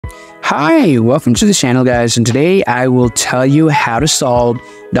Hi, welcome to the channel guys, and today I will tell you how to solve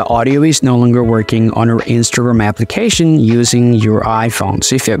the audio is no longer working on your Instagram application using your iPhone.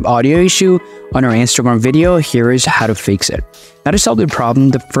 So if you have audio issue on your Instagram video, here is how to fix it. Now to solve the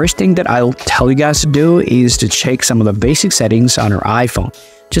problem, the first thing that I'll tell you guys to do is to check some of the basic settings on your iPhone.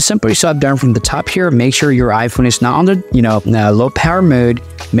 Just simply swipe down from the top here, make sure your iPhone is not on the low power mode,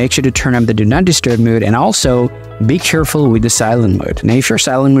 make sure to turn up the do not disturb mode, and also be careful with the silent mode. Now if your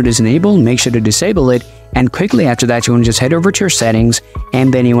silent mode is enabled, make sure to disable it, and quickly after that you want to just head over to your settings,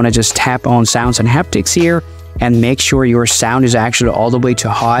 and then you want to just tap on sounds and haptics here, and make sure your sound is actually all the way to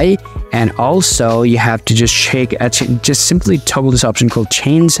high. And also you have to just check, just simply toggle this option called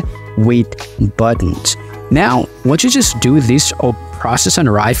change with buttons. Now once you just do this process on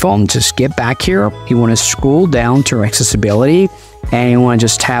your iPhone, just get back here, you want to scroll down to accessibility, and you want to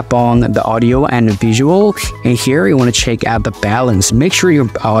just tap on the audio and the visual, and here you want to check out the balance. Make sure your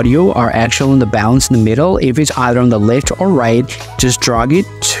audio are actually in the balance in the middle. If it's either on the left or right, just drag it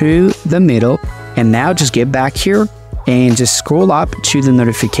to the middle. And now just get back here and just scroll up to the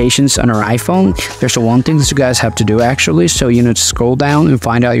notifications on our iPhone. There's one thing that you guys have to do actually. So you need to scroll down and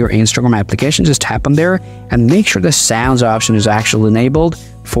find out your Instagram application. Just tap on there and make sure the sounds option is actually enabled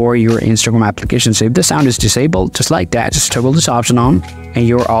for your Instagram application. So if the sound is disabled, just like that, just toggle this option on and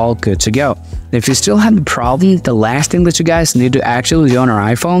you're all good to go. If you still have the problem, the last thing that you guys need to actually do on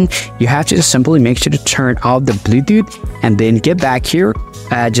our iPhone, you have to just simply make sure to turn off the Bluetooth and then get back here.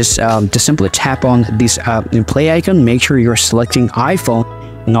 Just simply tap on this play icon. Make sure you're selecting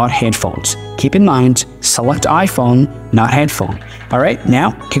iPhone, not headphones. Keep in mind, select iPhone, not headphone. All right,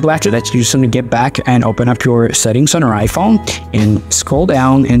 now kick back to that. You just want to get back and open up your settings on your iPhone and scroll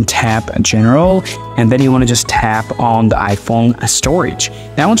down and tap general, and then you want to just tap on the iPhone storage.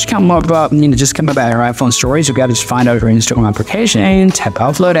 Now once you come up, just come about your iPhone storage, you got to just find out your Instagram application, tap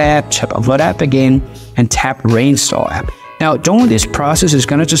upload app again, and tap reinstall app. Now, during this process, it's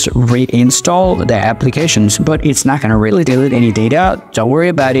going to just reinstall the applications, but it's not going to really delete any data. Don't worry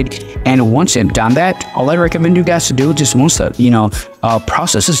about it. And once you've done that, all I recommend you guys to do, just once the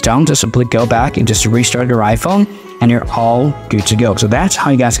process is done, just simply go back and just restart your iPhone, and you're all good to go. So that's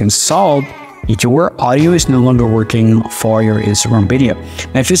how you guys can solve if your audio is no longer working for your Instagram video.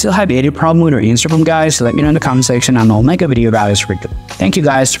 Now, if you still have any problem with your Instagram, guys, let me know in the comment section, and I'll make a video about it. Thank you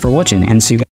guys for watching, and see you guys.